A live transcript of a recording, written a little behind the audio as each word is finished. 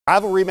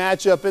Rivalry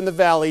matchup in the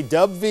Valley.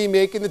 Dub V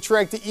making the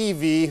trek to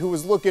EV, who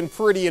was looking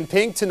pretty in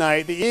pink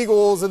tonight. The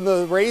Eagles in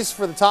the race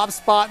for the top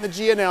spot in the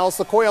GNL.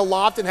 Sequoia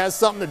Lofton has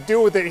something to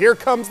do with it. Here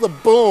comes the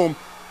boom.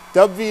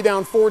 Dub V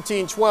down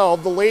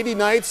 14-12. The Lady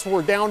Knights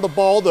were down the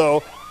ball,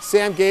 though.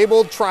 Sam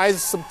Gable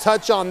tries some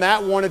touch on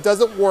that one. It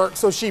doesn't work,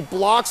 so she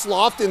blocks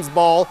Lofton's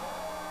ball.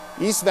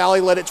 East Valley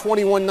led at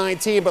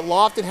 21-19, but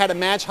Lofton had a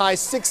match-high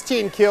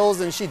 16 kills,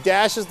 and she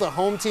dashes the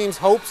home team's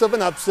hopes of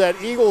an upset.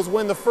 Eagles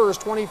win the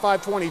first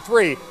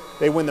 25-23.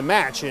 They win the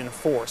match in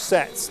 4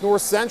 sets.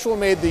 North Central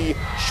made the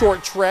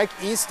short trek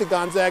east to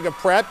Gonzaga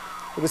Prep.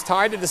 It was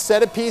tied at a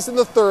set apiece in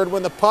the third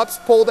when the Pups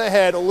pulled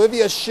ahead.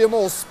 Olivia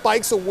Schimmel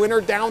spikes a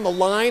winner down the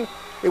line.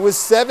 It was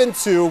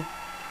 7-2.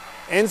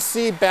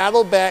 NC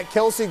battled back.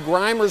 Kelsey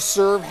Grimer's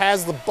serve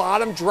has the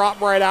bottom drop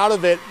right out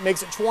of it,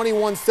 makes it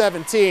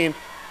 21-17.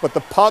 But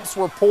the Pups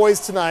were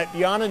poised tonight.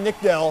 Deanna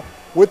Nickdell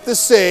with the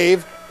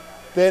save.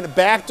 Then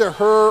back to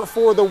her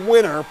for the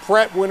winner.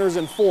 Prep winners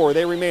in 4.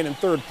 They remain in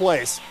 3rd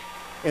place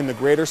in the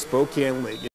Greater Spokane League.